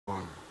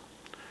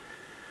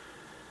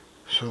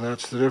So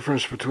that's the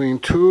difference between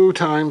 2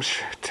 times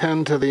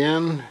 10 to the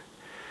n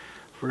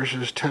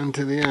versus 10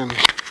 to the n.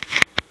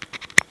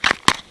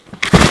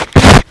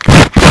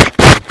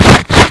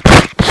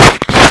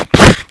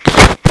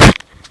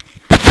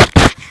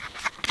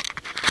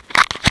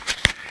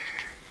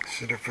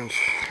 It's the difference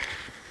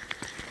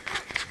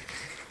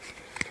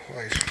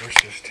twice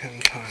versus 10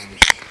 times.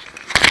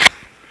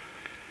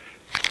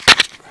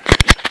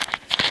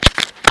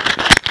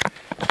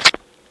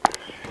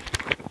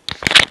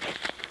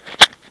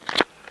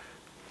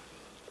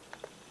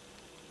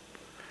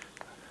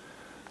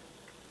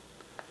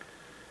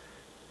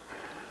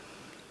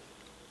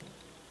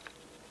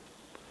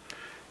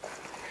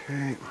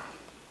 Okay,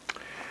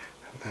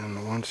 and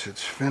then once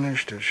it's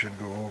finished, it should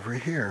go over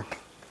here.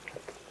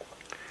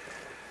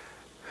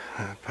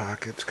 That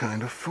pocket's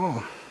kind of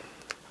full.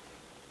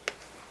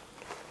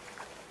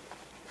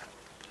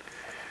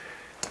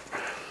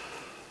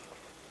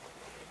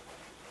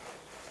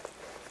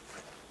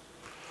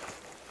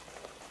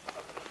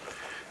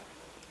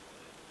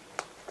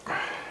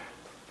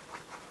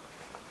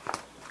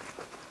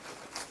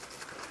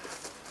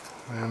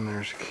 Then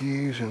there's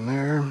keys in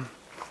there.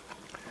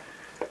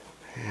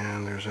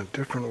 And there's a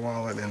different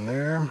wallet in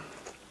there.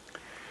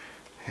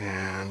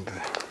 And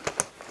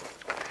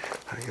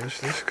I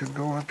guess this could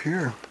go up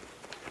here.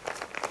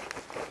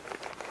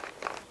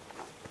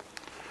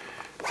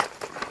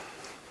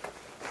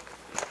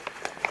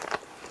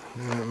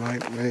 And it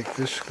might make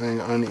this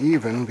thing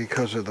uneven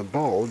because of the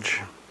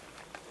bulge.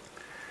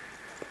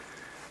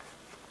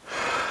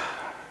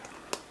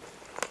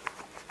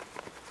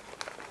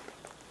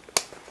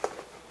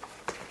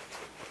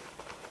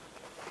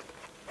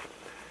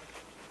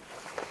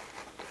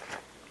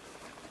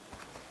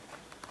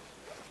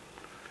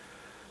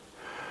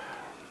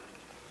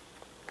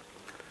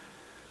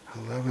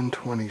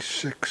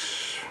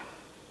 $11.26.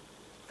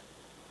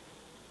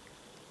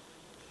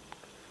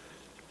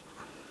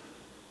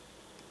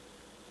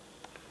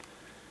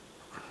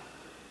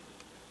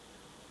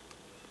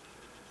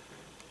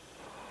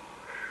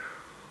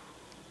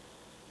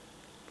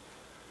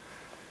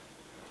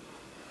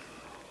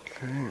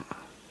 Okay.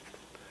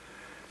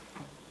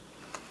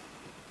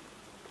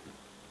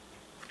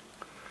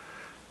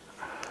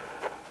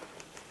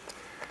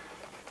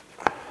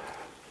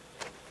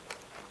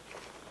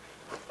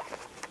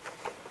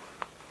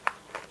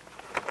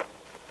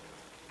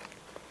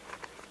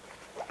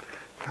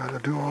 Gotta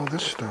do all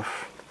this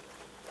stuff.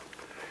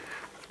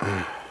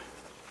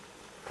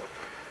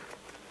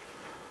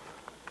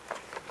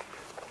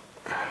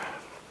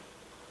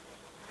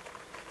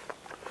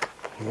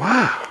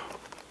 Wow!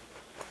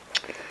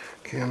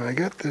 Can I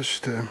get this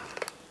to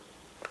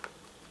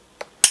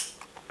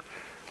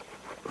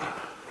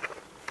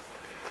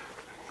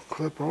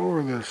clip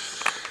over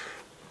this?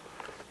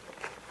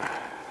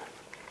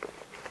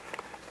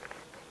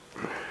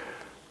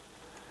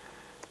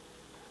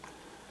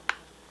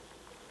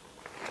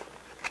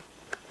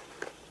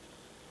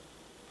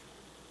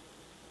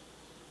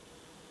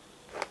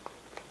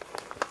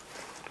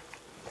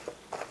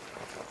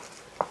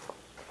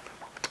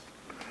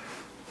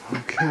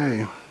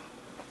 Okay,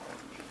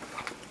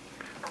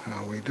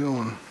 how we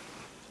doing?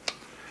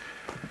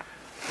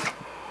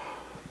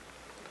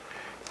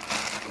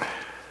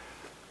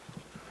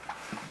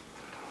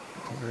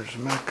 Where's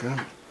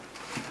Mecca?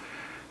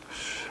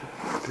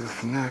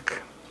 Stiff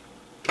neck.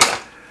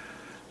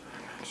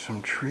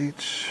 Some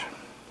treats.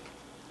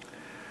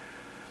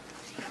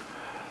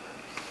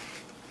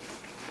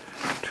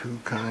 Two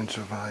kinds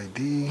of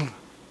ID.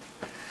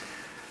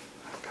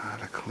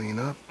 Gotta clean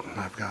up.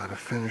 I've gotta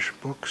finish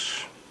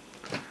books.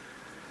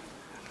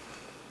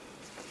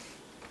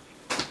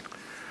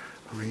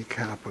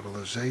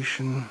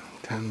 Recapitalization,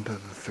 10 to the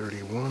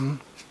 31.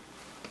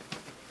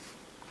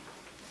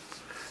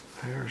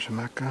 There's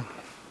Mecca.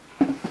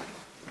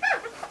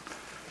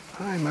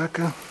 Hi,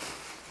 Mecca.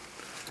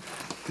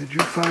 Did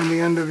you find the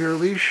end of your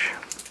leash?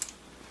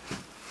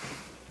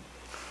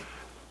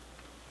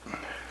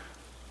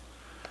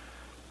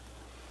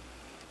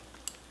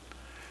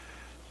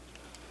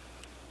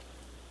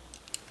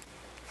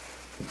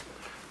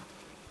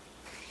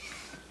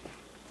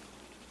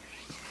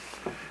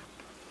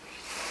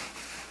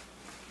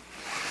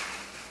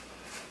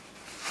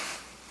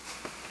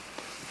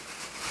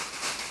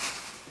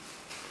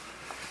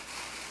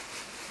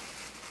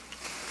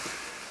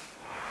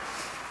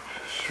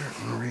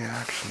 Certain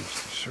reactions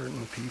to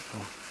certain people.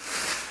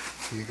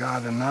 You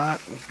gotta not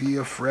be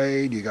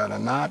afraid. You gotta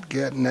not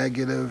get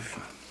negative.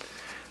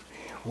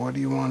 What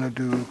do you want to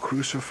do?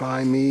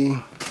 Crucify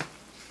me?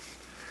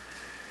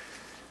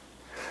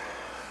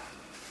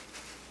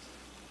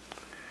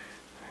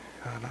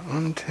 Gotta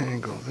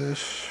untangle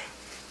this.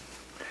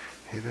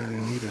 You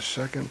don't need a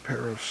second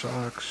pair of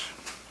socks.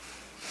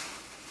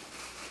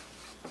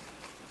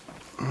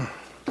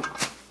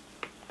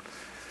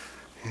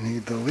 You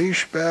need the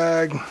leash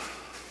bag,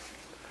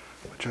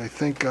 which I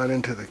think got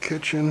into the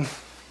kitchen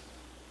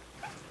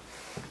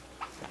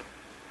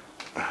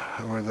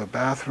or the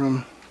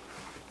bathroom.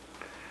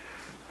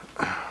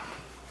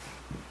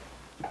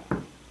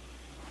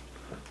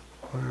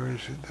 What Where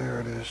is it? There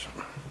it is.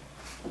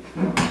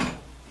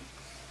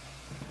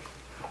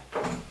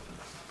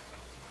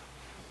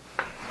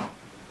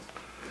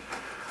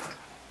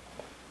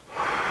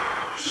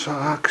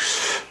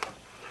 Socks.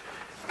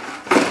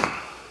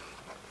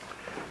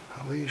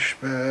 A leash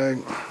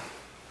bag.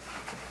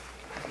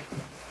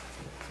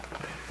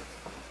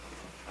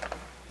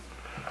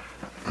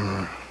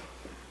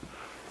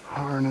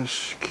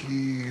 Harness,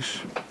 keys.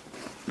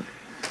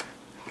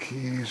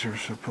 Keys are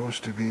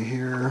supposed to be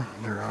here.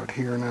 They're out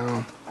here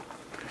now.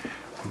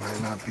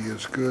 Might not be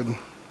as good.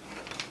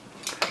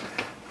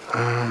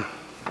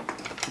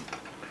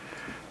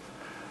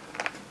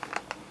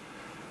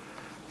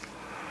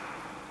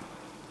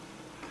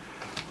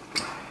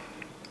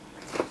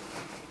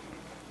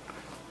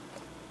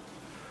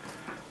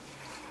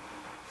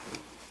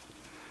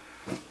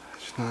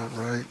 It's not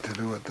right to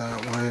do it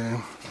that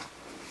way.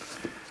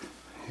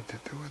 Need to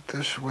do it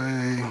this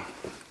way.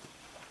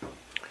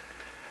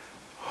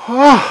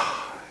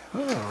 Oh, a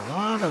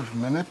lot of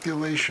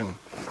manipulation.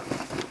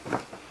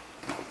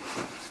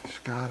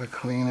 Just gotta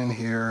clean in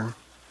here.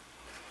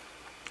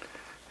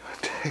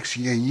 It takes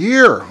you a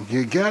year.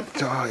 You get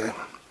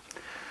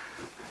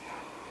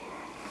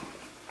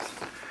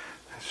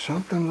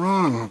something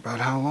wrong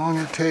about how long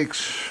it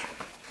takes.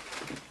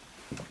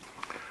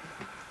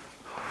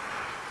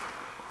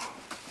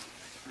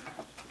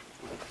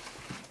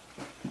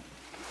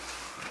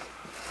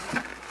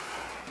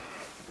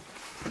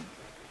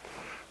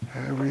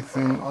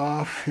 Everything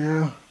off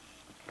here.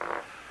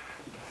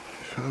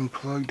 It's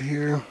unplugged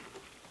here.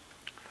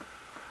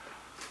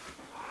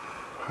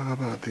 How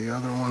about the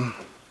other one?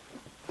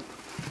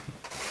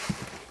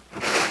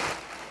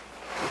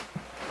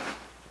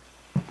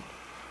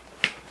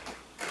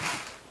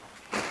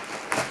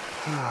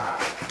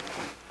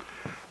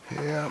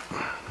 Yep.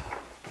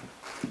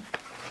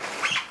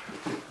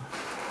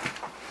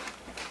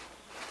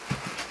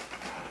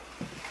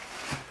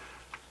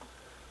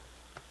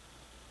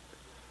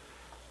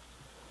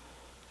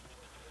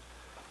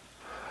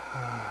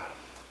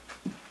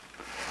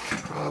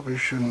 Probably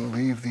shouldn't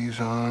leave these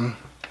on.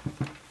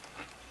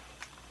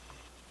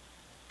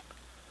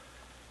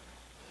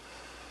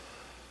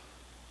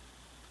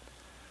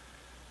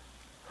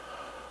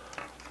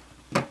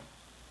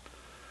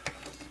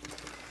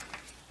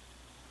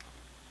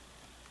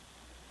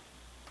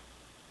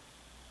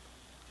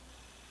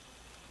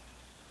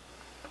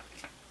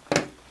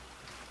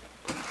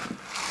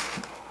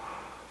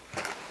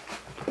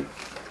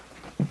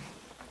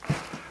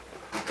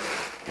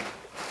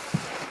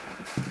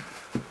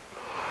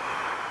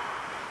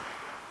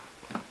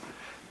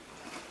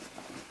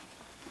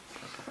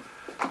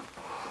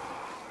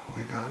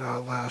 We got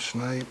out last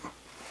night. We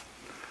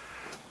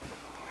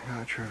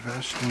got your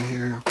vest in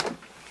here.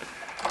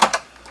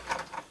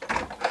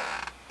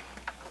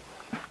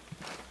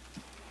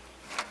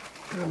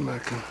 Good,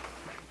 Mecca.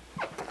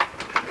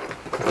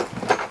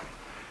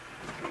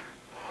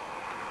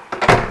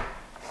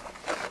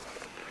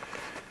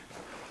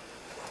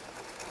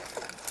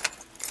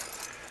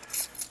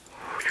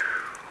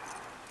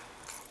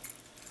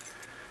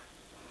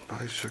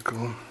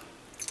 Bicycle.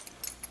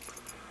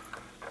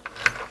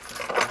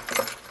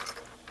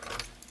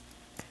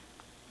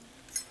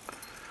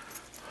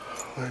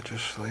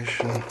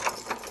 Legislation,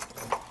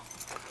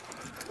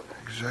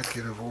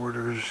 executive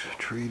orders,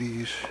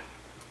 treaties,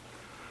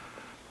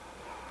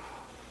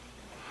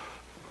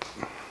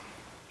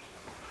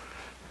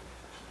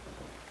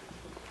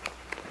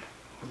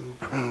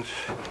 blueprints.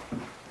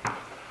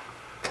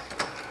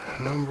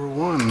 Number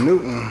 1,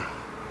 Newton.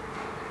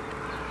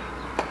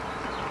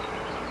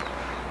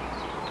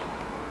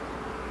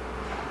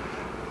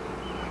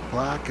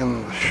 Black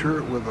and the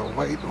shirt with a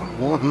white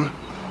one,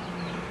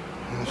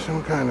 and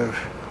some kind of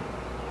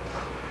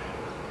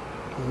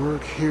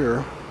work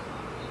here.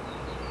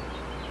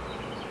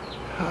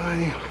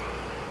 Hi.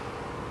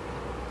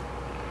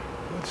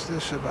 What's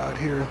this about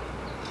here?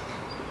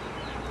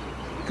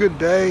 Good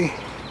day.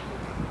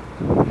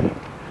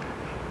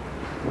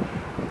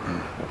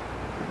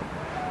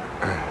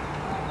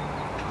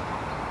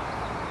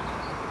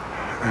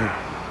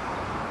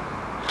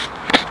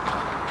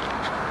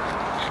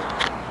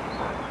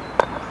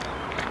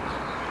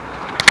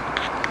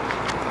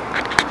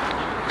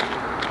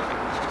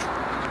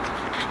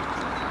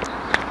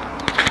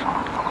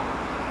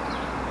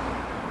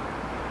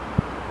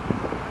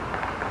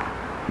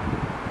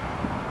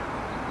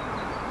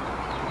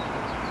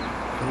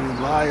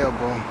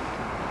 Reliable,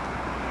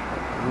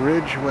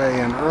 Ridgway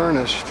and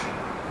Ernest,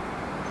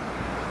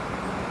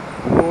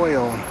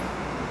 Loyal,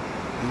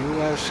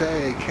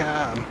 USA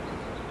cab.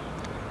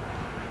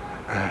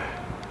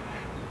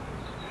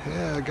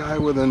 Yeah, a guy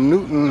with a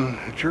Newton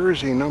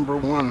jersey, number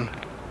 1.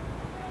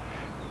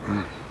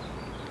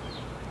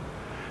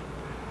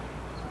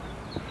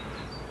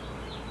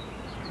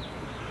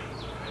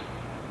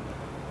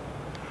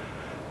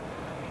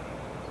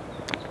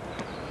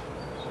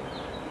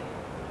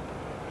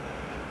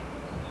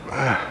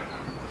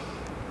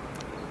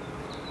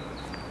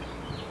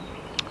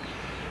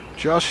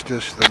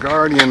 Justice, the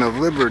guardian of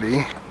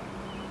liberty.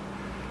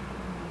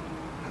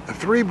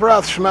 3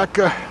 breaths,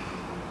 Mecca.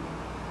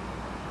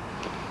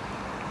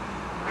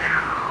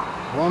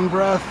 1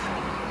 breath.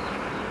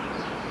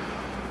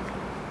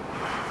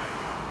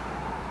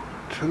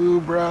 2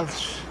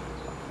 breaths.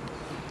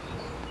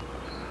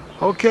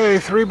 Okay,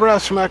 3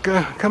 breaths,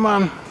 Mecca. Come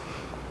on.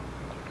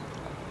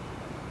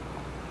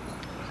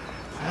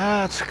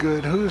 That's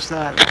good. Who's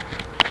that?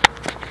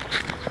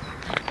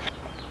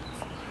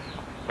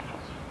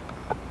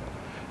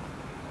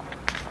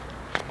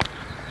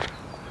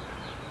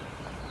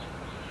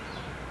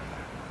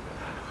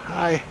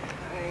 Hi.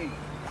 Hey,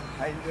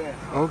 how you doing?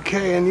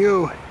 Okay, and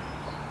you?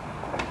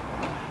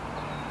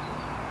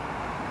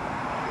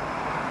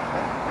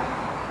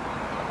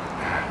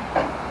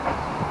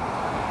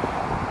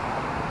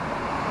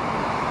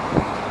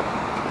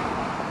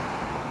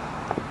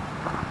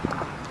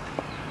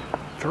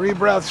 Three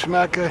breaths,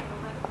 Mecca.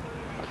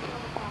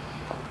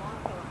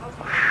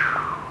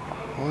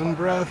 1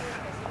 breath.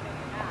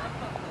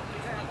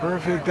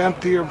 Perfect.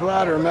 Empty your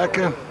bladder,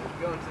 Mecca.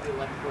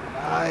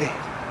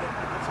 Hi.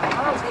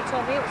 Oh, they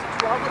told me it was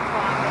 12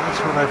 o'clock. That's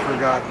what I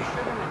forgot.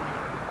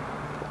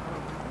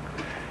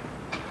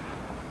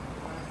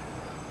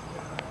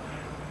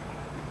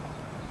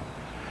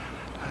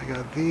 I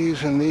got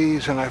these,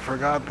 and I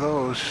forgot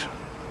those.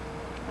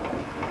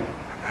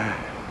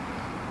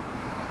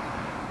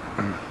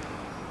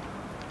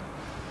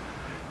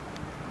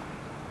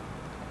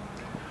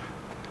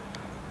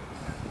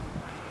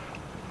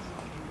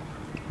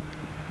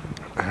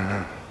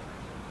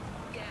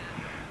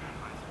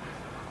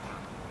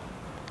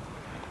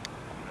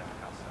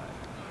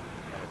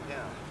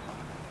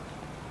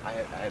 I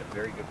had a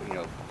very good,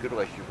 good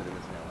relationship with him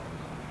as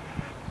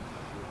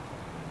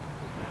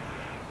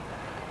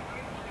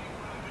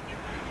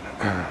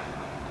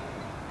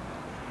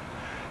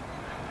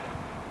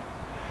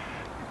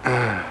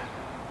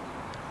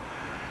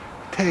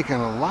Taking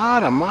a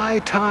lot of my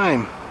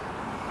time.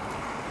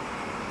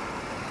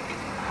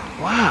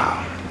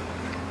 Wow.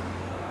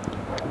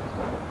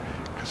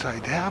 Because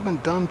I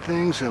haven't done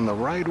things in the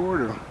right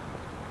order.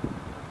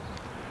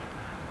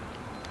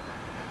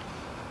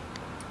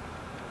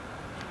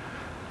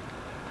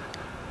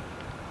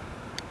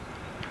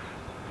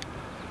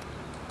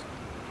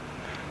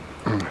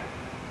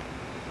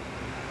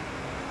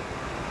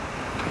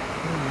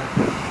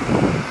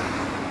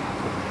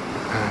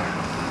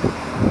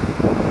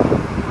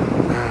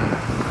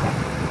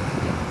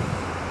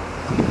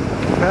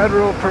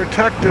 Federal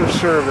Protective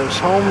Service,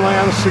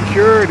 Homeland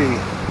Security,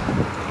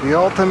 the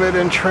ultimate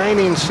in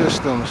training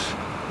systems.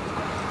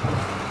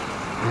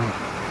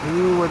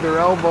 You with their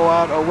elbow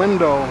out a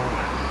window.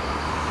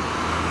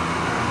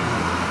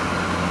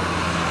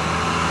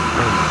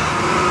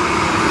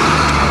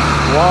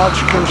 Watch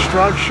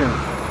construction.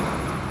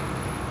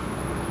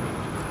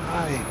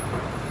 Hi.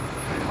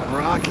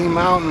 Rocky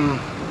Mountain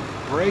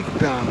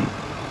breakdown.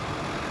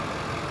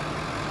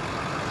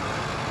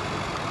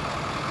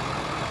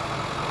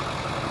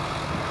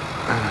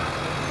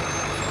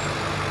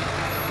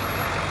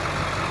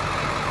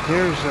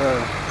 Here's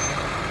a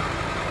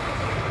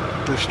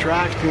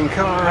distracting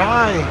car.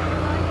 Hi.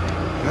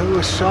 It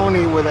was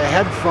Sony with a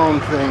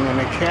headphone thing and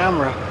a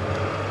camera.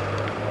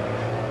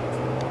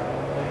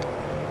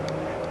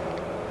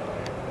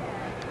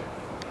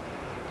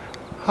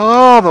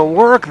 Oh, the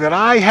work that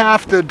I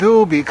have to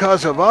do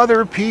because of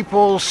other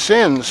people's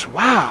sins.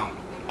 Wow.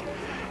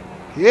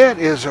 It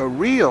is a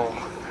real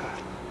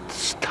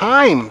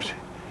time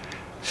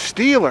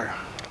stealer.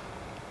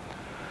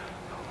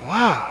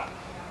 Wow.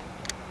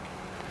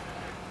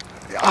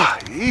 Ah,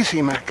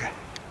 easy, Mecca.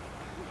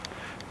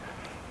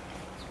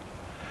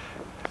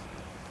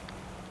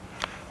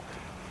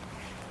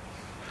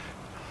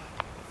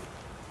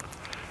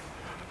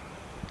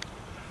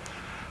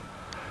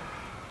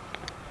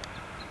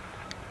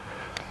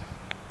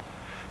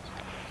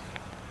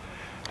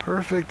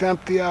 Perfect.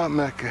 Empty out,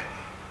 Mecca.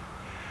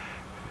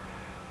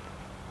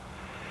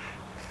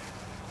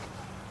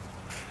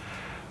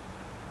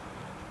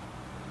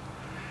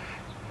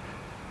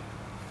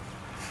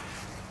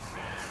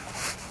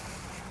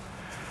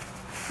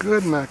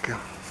 Good, Mecca.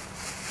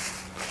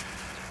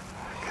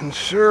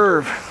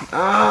 Conserve.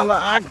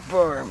 Allah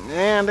Akbar.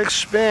 And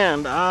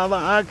expand. Allah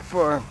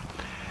Akbar.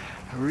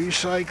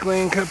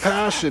 Recycling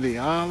capacity.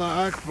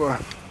 Allah Akbar.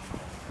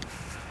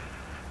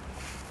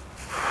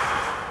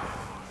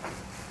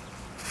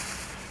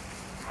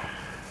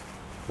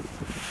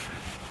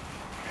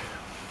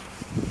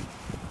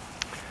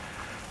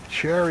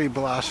 Cherry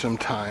blossom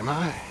time,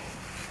 huh?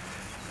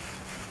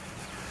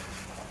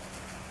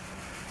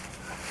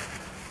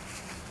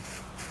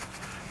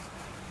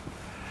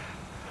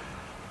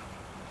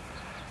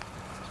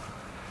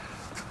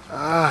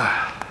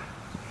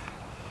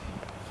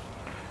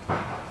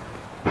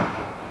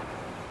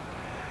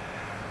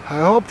 I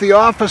hope the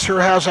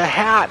officer has a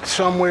hat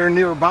somewhere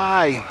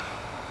nearby.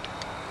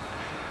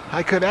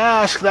 I could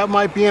ask, that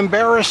might be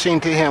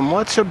embarrassing to him.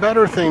 What's a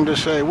better thing to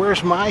say?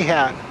 Where's my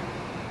hat?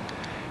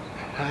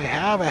 I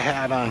have a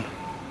hat on.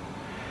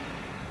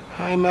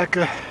 Hi,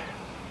 Mecca.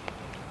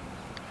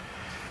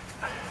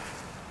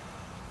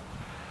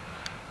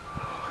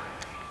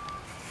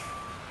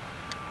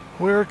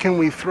 Where can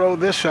we throw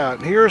this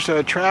out? Here's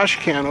a trash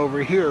can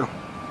over here.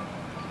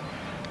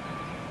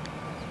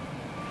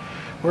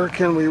 Where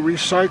can we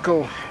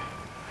recycle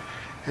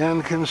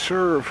and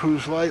conserve?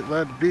 Whose light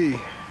let be?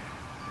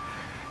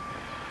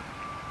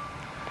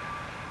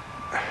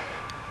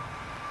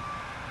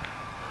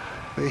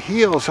 The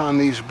heels on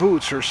these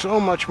boots are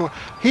so much more.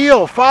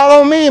 Heel,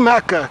 follow me,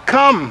 Mecca,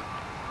 come.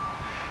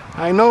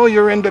 I know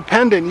you're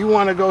independent. You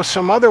want to go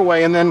some other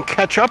way and then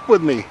catch up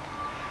with me.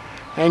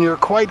 And you're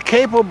quite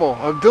capable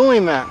of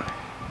doing that.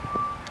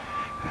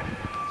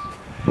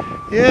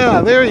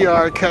 Yeah, there you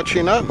are,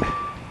 catching up.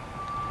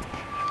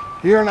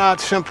 You're not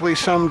simply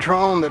some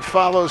drone that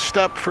follows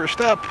step for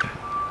step.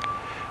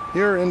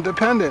 You're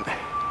independent.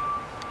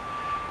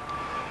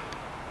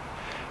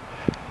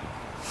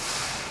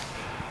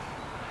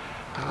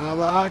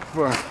 Allah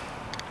Akbar.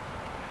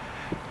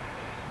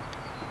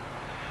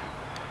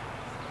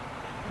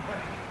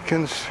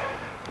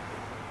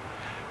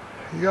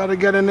 You got to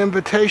get an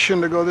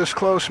invitation to go this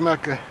close,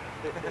 Mecca.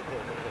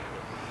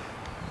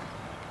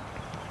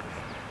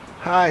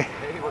 Hi.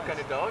 Hey, what kind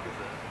of dog is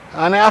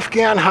that? An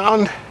Afghan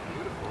hound.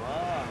 Beautiful.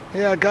 Wow.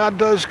 Yeah, God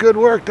does good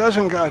work,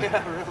 doesn't God?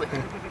 Yeah, really.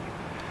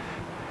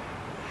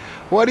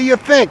 What do you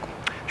think?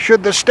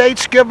 Should the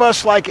states give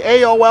us like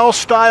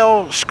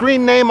AOL-style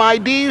screen name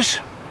IDs?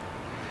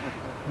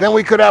 Then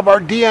we could have our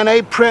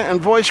DNA print and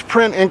voice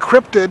print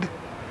encrypted,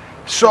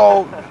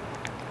 so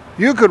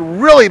you could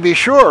really be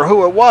sure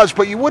who it was,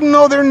 but you wouldn't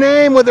know their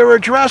name or their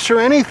address or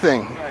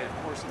anything. Right,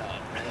 of course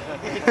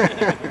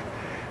not.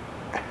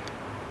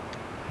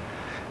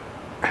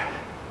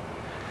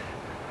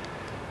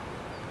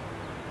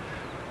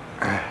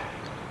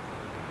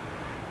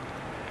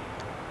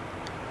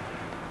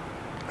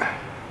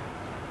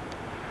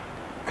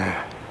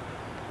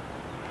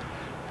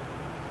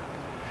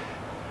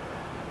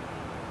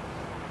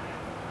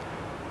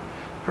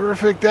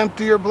 Perfect,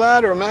 empty your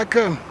bladder,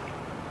 Mecca.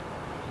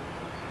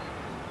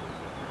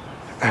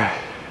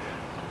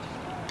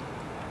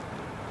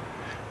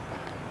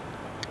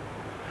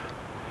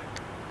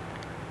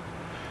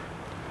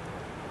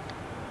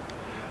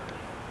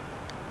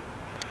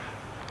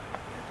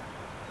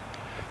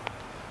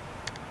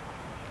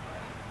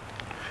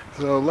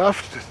 The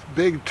left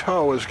big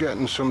toe is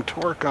getting some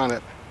torque on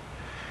it.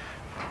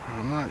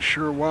 I'm not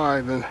sure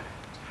why. The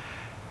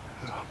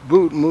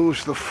boot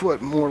moves the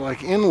foot more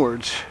like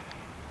inwards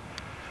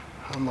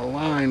on the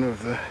line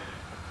of the...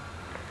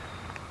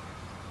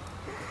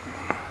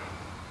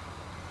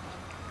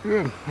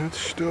 Good, it's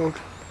still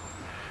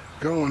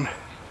going.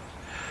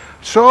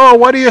 So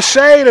what do you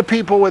say to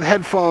people with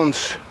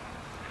headphones?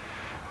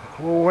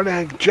 Well,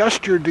 what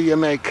gesture do you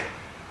make?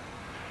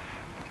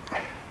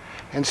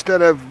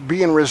 Instead of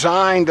being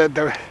resigned that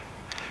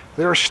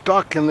they're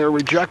stuck and they're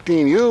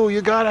rejecting you,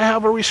 you got to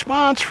have a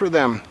response for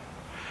them.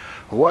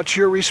 What's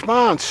your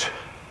response?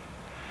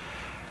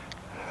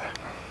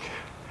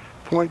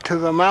 Point to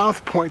the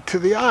mouth, point to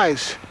the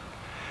eyes,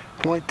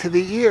 point to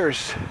the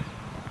ears.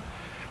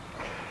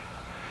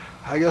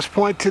 I guess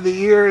point to the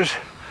ears,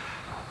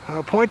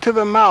 point to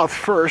the mouth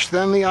first,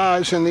 then the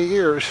eyes and the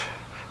ears,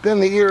 then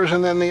the ears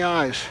and then the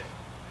eyes.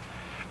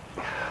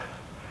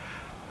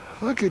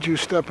 Look at you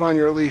step on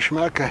your leash,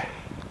 Mecca.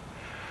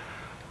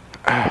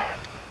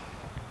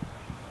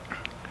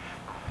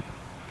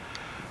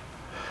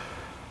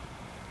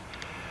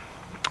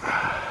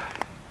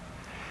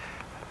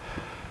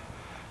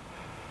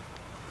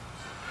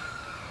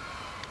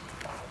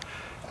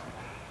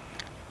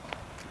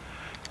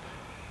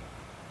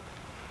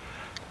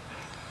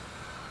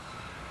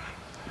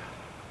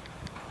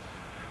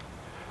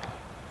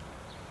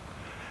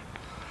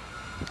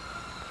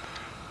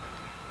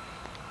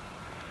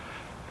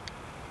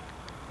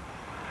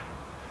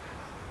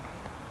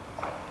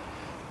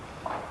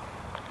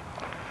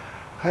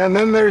 And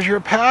then there's your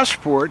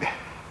passport.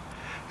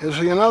 Is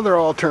another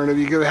alternative.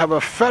 You could have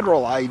a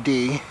federal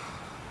ID,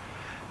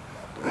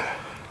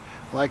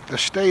 like the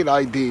state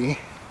ID,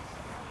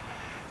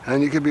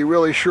 and you could be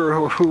really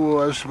sure who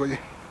was, but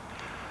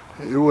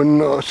you wouldn't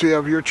know. So you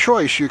have your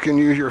choice. You can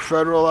use your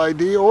federal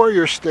ID or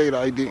your state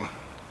ID.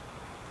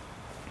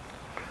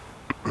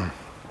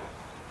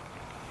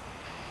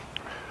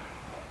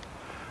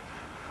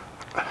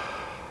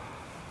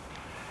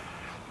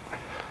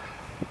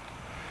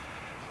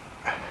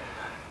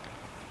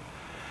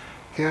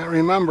 Can't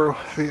remember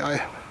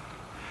the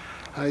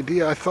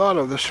idea I thought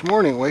of this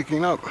morning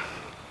waking up.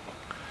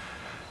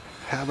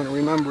 Haven't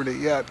remembered it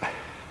yet.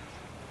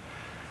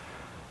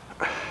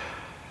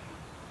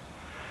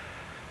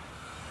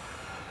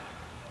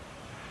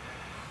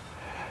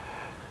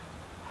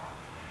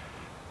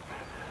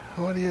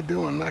 What are you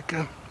doing,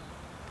 Mecca?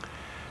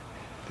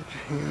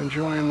 You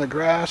enjoying the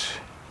grass?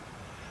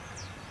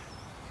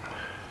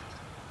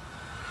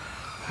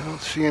 I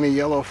don't see any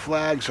yellow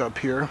flags up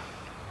here.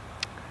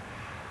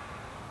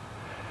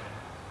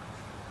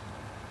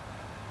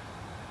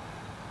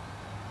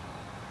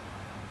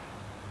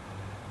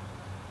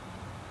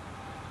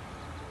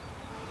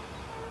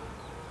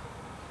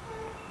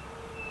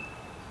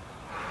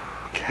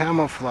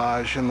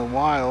 Camouflage in the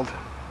wild.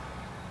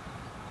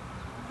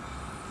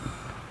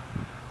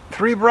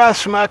 3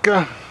 breaths,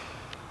 Mecca.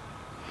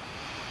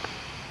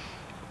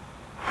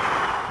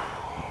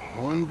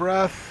 1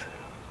 breath.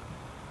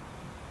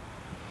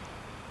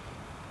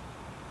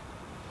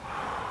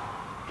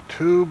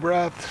 2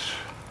 breaths.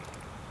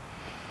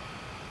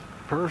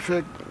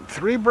 Perfect.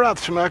 3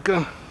 breaths,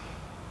 Mecca.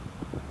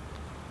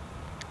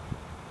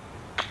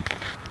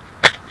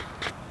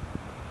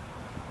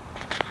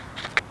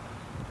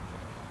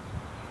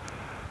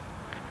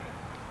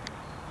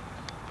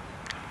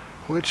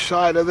 Which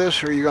side of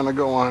this are you going to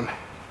go on?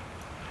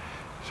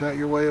 Is that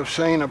your way of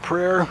saying a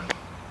prayer?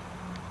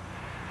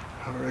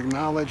 Or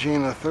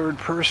acknowledging a third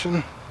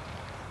person?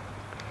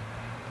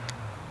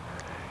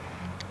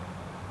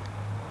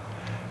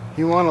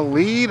 You want to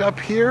lead up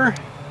here?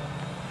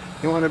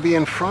 You want to be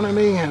in front of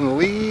me and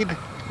lead?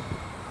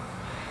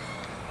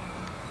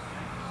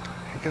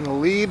 You're going to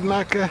lead,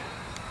 Mecca?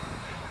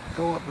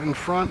 Go up in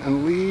front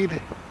and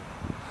lead?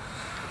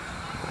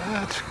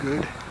 That's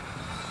good.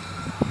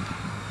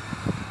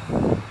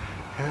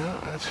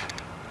 Yeah, that's...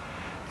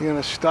 You're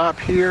going to stop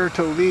here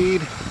to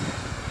lead.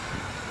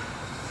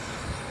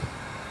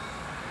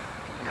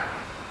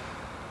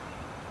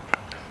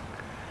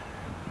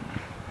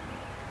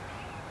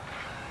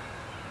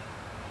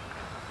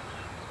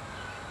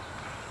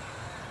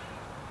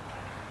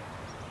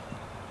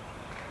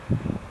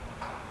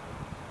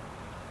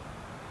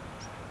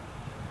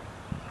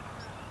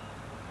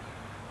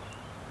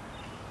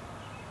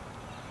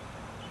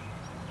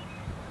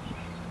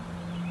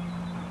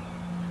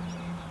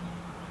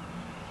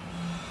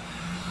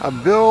 A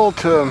bill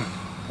to,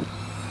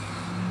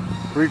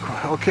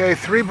 okay,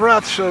 3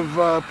 breaths of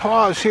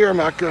pause here,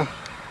 Mecca.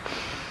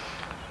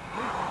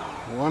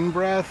 1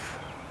 breath.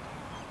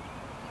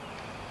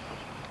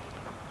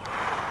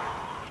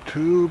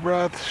 2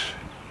 breaths.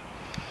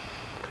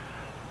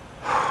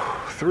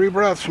 3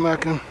 breaths,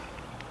 Mecca.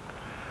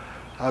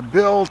 A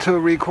bill to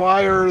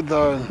require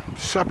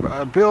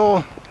a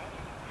bill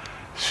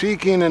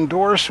seeking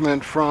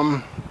endorsement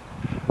from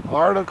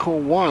Article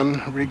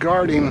 1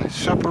 regarding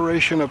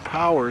separation of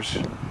powers.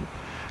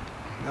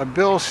 A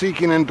bill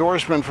seeking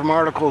endorsement from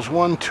Articles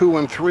 1, 2,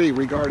 and 3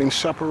 regarding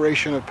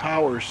separation of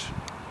powers.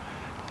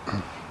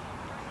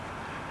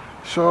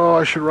 So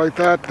I should write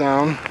that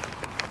down.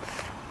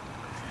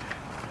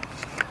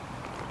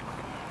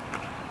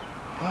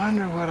 I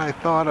wonder what I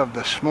thought of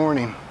this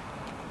morning.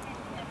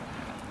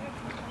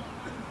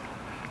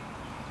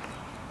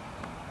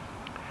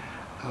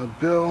 A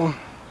bill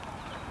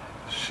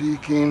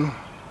seeking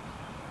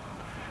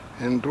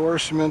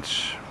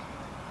endorsements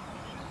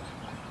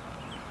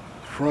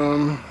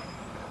from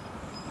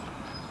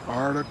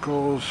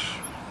Articles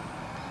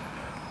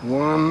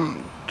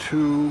 1,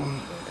 2,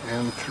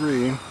 and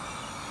 3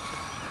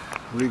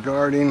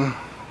 regarding...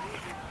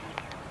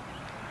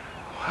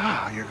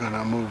 Wow, you're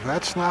gonna move.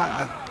 That's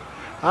not...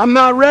 I'm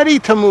not ready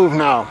to move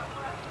now.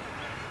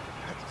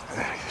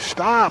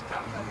 Stop.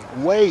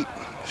 Wait.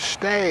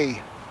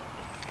 Stay.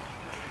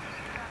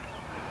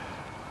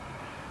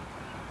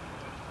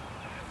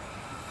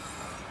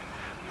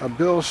 A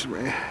bill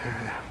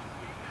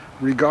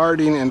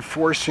regarding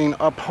enforcing,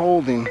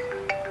 upholding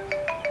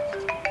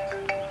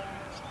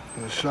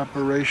the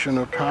separation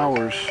of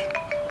powers.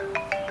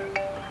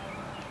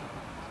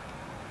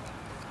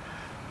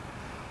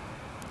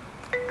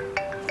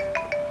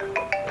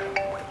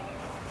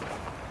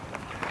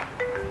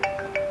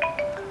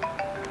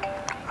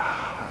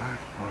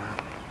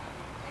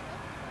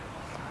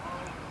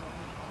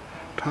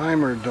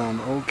 Timer done.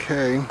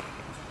 Okay.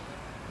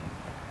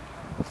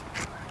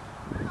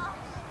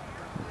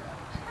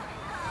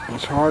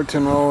 It's hard to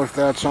know if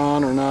that's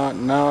on or not.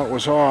 Now it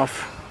was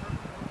off.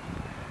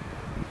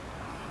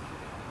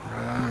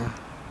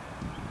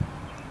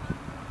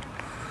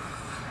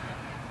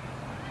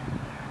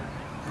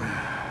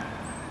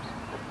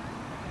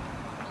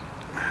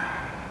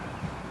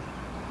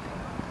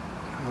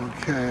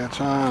 Okay,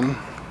 it's on.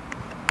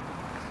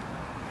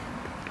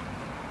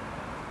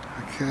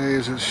 Okay,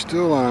 is it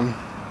still on?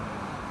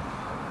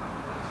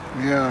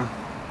 Yeah.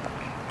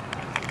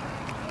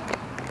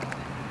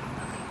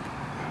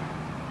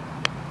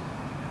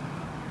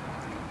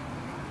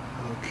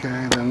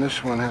 Okay, then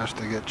this one has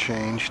to get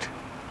changed.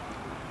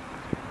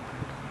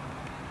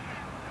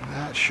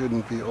 That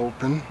shouldn't be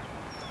open.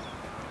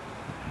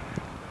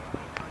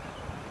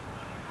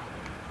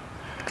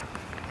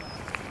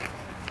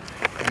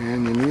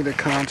 And you need a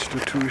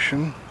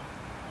constitution.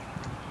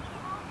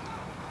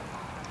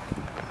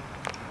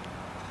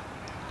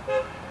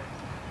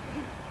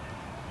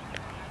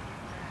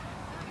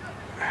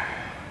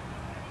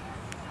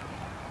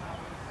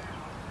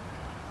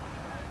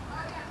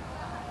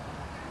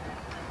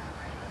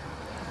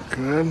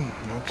 Good,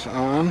 that's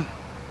on.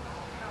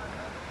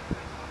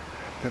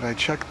 Did I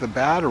check the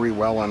battery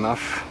well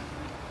enough?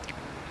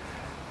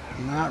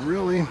 Not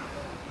really.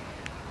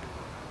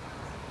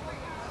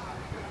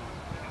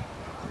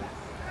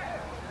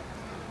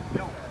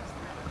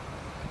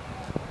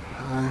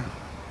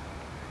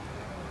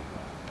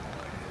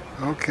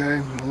 Okay,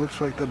 it looks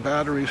like the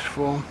battery's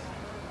full.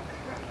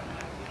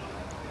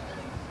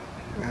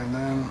 And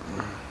then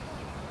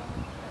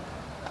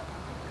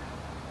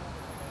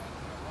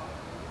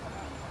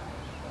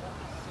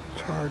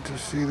Hard to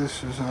see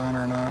this is on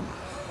or not.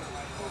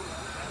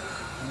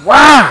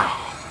 Wow!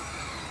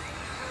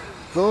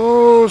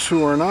 Those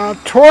who are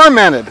not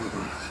tormented,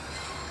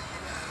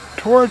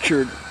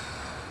 tortured,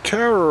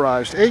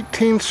 terrorized,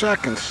 18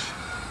 seconds.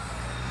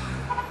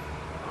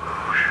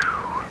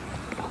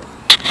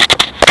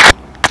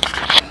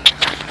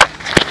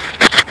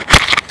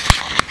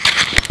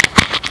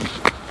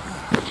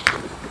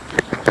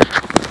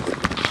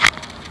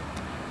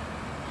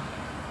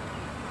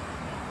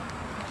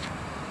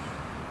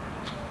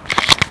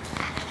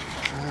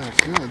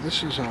 Good,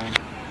 this is on.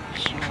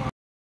 So